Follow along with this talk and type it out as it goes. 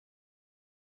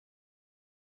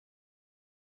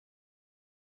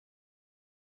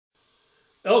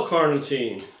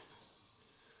L-carnitine.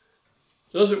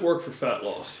 Does it work for fat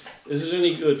loss? Is it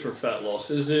any good for fat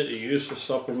loss? Is it a useful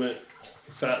supplement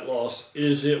for fat loss?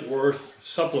 Is it worth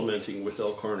supplementing with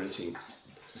L-carnitine?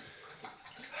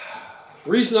 The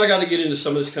reason I got to get into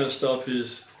some of this kind of stuff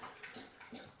is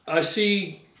I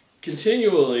see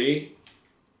continually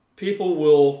people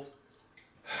will,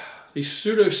 these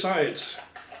pseudoscience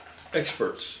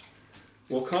experts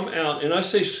will come out, and I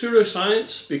say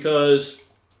pseudoscience because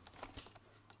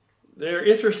they're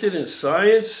interested in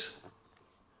science,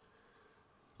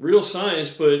 real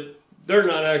science, but they're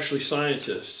not actually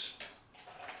scientists.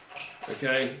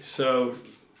 Okay, so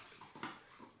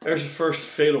there's the first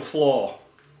fatal flaw.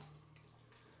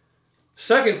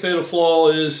 Second fatal flaw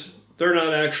is they're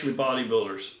not actually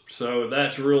bodybuilders. So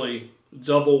that's really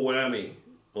double whammy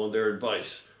on their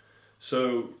advice.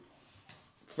 So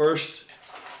first,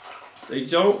 they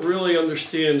don't really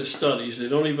understand the studies. They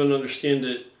don't even understand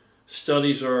that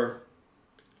studies are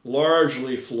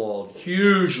largely flawed,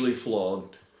 hugely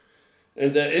flawed,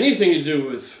 and that anything to do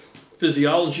with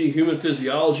physiology,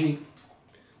 the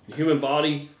human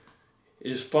body,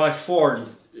 is by far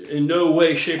in no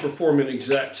way, shape, or form an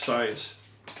exact science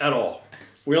at all.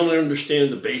 We only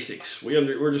understand the basics.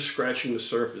 We're just scratching the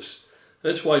surface.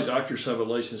 That's why doctors have a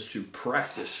license to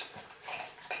practice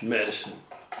medicine.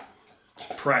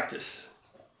 To practice.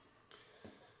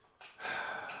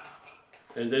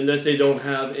 And then that they don't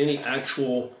have any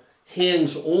actual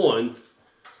hands-on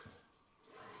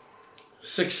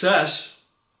success,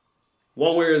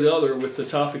 one way or the other, with the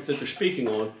topic that they're speaking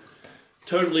on,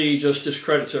 totally just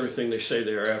discredits everything they say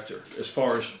thereafter, as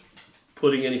far as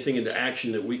putting anything into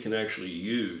action that we can actually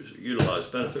use, utilize,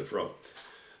 benefit from.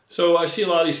 So I see a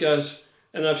lot of these guys,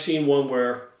 and I've seen one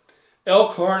where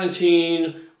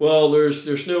L-carnitine, well,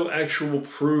 there's no actual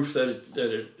proof that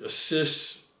it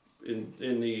assists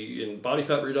in body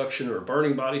fat reduction or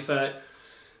burning body fat,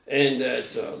 and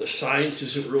that the science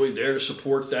isn't really there to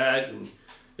support that, and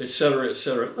et cetera, et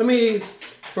cetera. Let me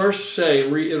first say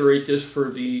and reiterate this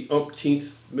for the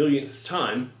umpteenth, millionth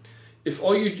time. If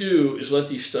all you do is let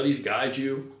these studies guide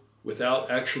you without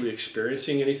actually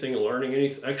experiencing anything and learning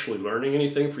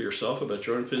anything for yourself about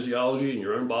your own physiology and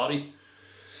your own body,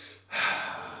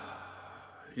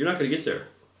 you're not going to get there.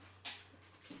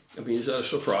 I mean, is that a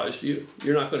surprise to you?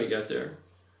 You're not going to get there.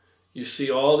 You see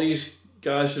all these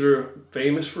guys that are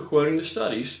famous for quoting the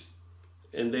studies,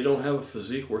 and they don't have a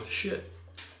physique worth a shit.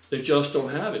 They just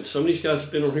don't have it. Some of these guys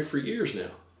have been on here for years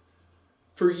now.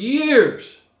 For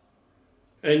years.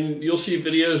 And you'll see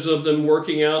videos of them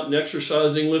working out and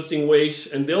exercising, lifting weights,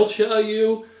 and they'll tell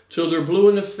you till they're blue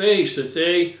in the face that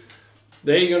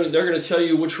they're gonna tell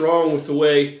you what's wrong with the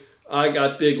way I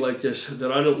got big like this,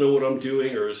 that I don't know what I'm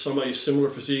doing, or somebody's similar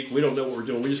physique, we don't know what we're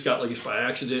doing, we just got like this by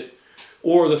accident.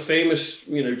 Or the famous,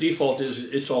 default is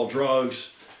it's all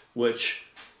drugs, which,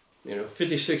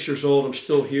 56 years old, I'm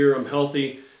still here, I'm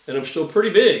healthy, and I'm still pretty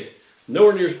big.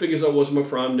 Nowhere near as big as I was in my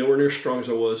prime, nowhere near as strong as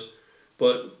I was,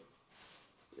 but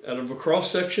out of a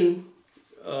cross-section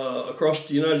across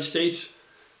the United States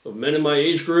of men in my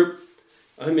age group,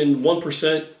 I'm in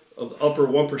 1% of the upper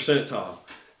 1 percentile.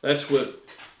 That's what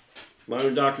my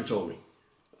own doctor told me.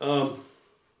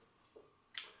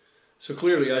 So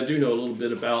clearly I do know a little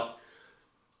bit about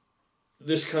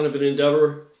this kind of an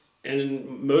endeavor,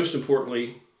 and most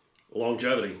importantly,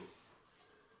 longevity.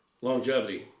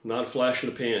 Longevity, not a flash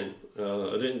in the pan.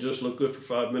 I didn't just look good for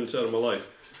 5 minutes out of my life.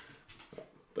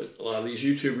 But a lot of these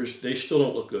YouTubers, they still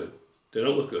don't look good. They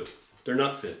don't look good. They're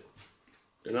not fit.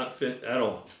 They're not fit at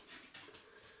all.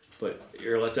 But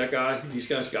you're going to let these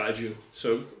guys guide you.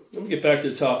 So let me get back to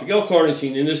the topic.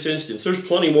 L-carnitine, in this instance, there's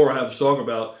plenty more I have to talk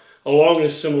about along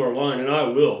this similar line, and I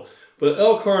will. But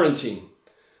L-carnitine,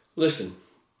 listen,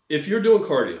 if you're doing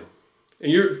cardio,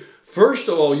 and first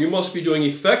of all, you must be doing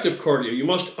effective cardio. You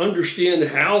must understand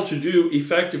how to do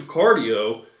effective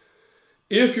cardio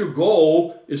if your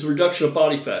goal is the reduction of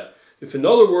body fat. If, in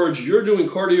other words, you're doing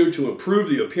cardio to improve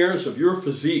the appearance of your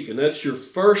physique, and that's your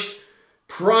first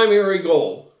primary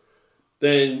goal,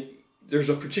 then there's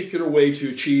a particular way to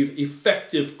achieve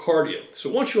effective cardio. So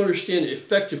once you understand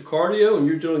effective cardio and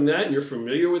you're doing that and you're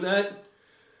familiar with that,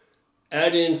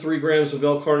 add in 3 grams of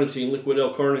L-carnitine, liquid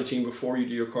L-carnitine, before you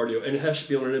do your cardio. And it has to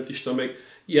be on an empty stomach.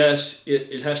 Yes,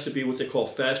 it has to be what they call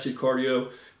fasted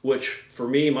cardio, which for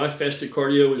me, my fasted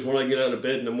cardio is when I get out of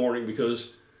bed in the morning,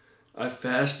 because I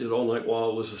fasted all night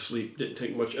while I was asleep. Didn't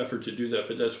take much effort to do that,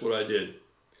 but that's what I did.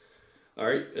 All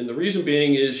right, and the reason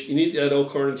being is you need to add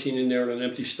L-carnitine in there on an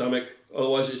empty stomach.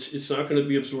 Otherwise, it's not going to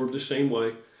be absorbed the same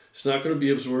way. It's not going to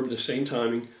be absorbed in the same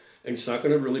timing, and it's not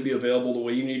going to really be available the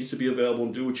way you need it to be available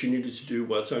and do what you need it to do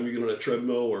by the time you get on a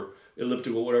treadmill or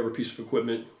elliptical, whatever piece of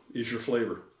equipment is your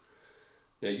flavor.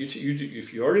 Now, if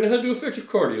you already know how to do effective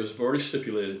cardio, as I've already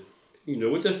stipulated, you know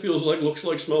what that feels like, looks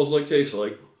like, smells like, tastes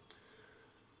like.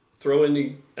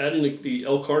 Add in the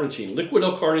L-carnitine, liquid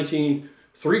L-carnitine,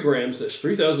 3 grams. That's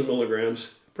 3,000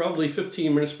 milligrams. Probably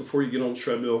 15 minutes before you get on the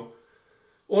treadmill,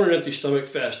 on an empty stomach,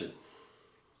 fasted.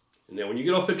 And now, when you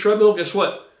get off the treadmill, guess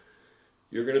what?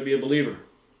 You're going to be a believer.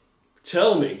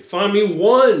 Tell me, find me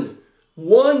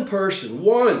one person,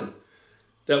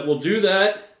 that will do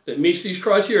that meets these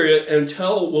criteria, and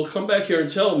will come back here and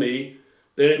tell me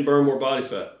they didn't burn more body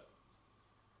fat.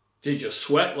 Did you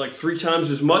sweat like 3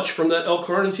 times as much from that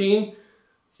L-carnitine?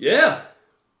 Yeah.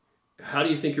 How do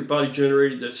you think your body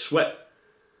generated that sweat?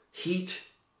 Heat,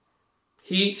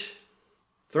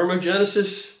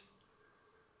 thermogenesis.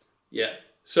 Yeah.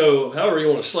 So however you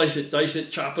want to slice it, dice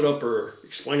it, chop it up, or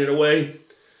explain it away,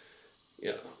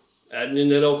 adding in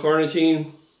that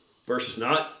L-carnitine versus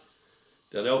not,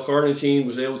 that L-carnitine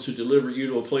was able to deliver you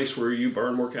to a place where you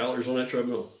burn more calories on that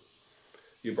treadmill.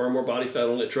 You burn more body fat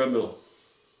on that treadmill.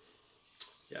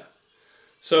 Yeah.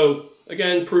 So,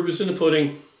 again, proof is in the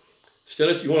pudding. Instead,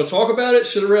 if you want to talk about it,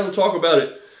 sit around and talk about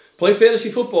it. Play fantasy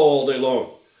football all day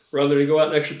long rather than go out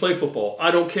and actually play football.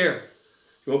 I don't care.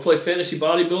 You want to play fantasy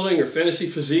bodybuilding or fantasy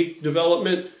physique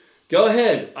development? Go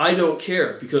ahead. I don't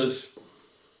care, because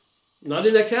I'm not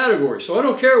in that category. So I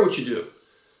don't care what you do.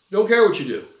 Don't care what you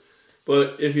do.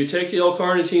 But if you take the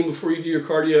L-carnitine before you do your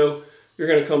cardio, you're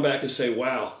going to come back and say,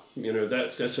 wow,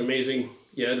 that's amazing.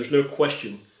 Yeah, there's no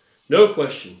question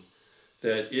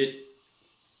that it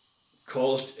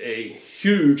caused a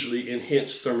hugely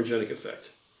enhanced thermogenic effect.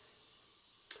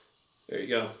 There you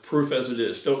go. Proof as it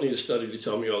is. Don't need a study to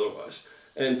tell me otherwise.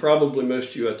 And probably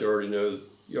most of you out there already know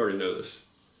this.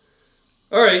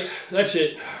 All right, that's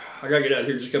it. I got to get out of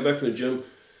here. Just got back from the gym.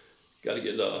 Got to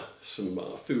get some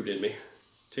food in me.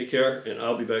 Take care, and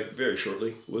I'll be back very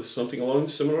shortly with something along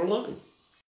the similar line.